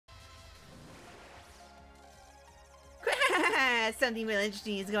Something real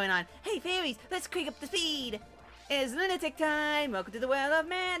interesting is going on. Hey, fairies, let's crank up the speed. It's lunatic time. Welcome to the world of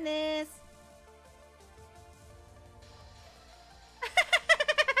madness.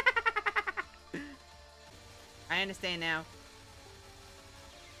 I understand now.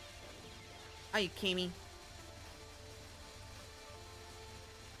 Oh, you kidding me?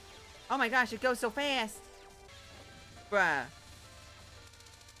 Oh my gosh, it goes so fast. Bruh.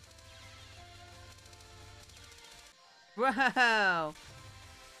 Bro. Oh,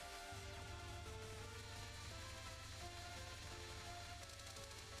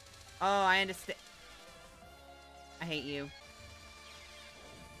 I understand. I hate you.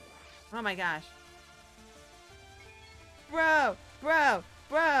 Oh my gosh. Bro, bro,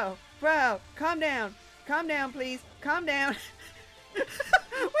 bro, bro, calm down. Calm down, please. Calm down.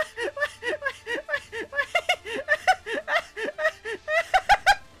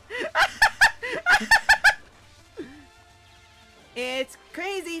 It's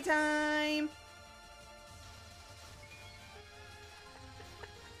crazy time.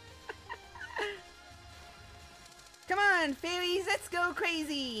 Come on, fairies, let's go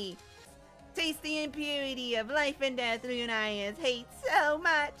crazy. Taste the impurity of life and death Lunayas hate so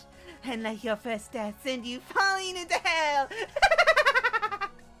much. And like your first death send you falling into hell.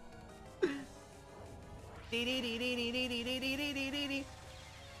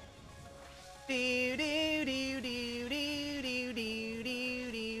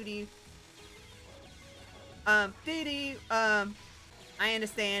 I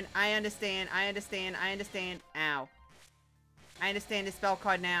understand. Ow. I understand the spell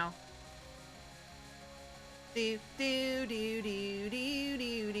card now.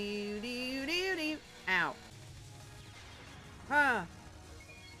 Ow. Huh.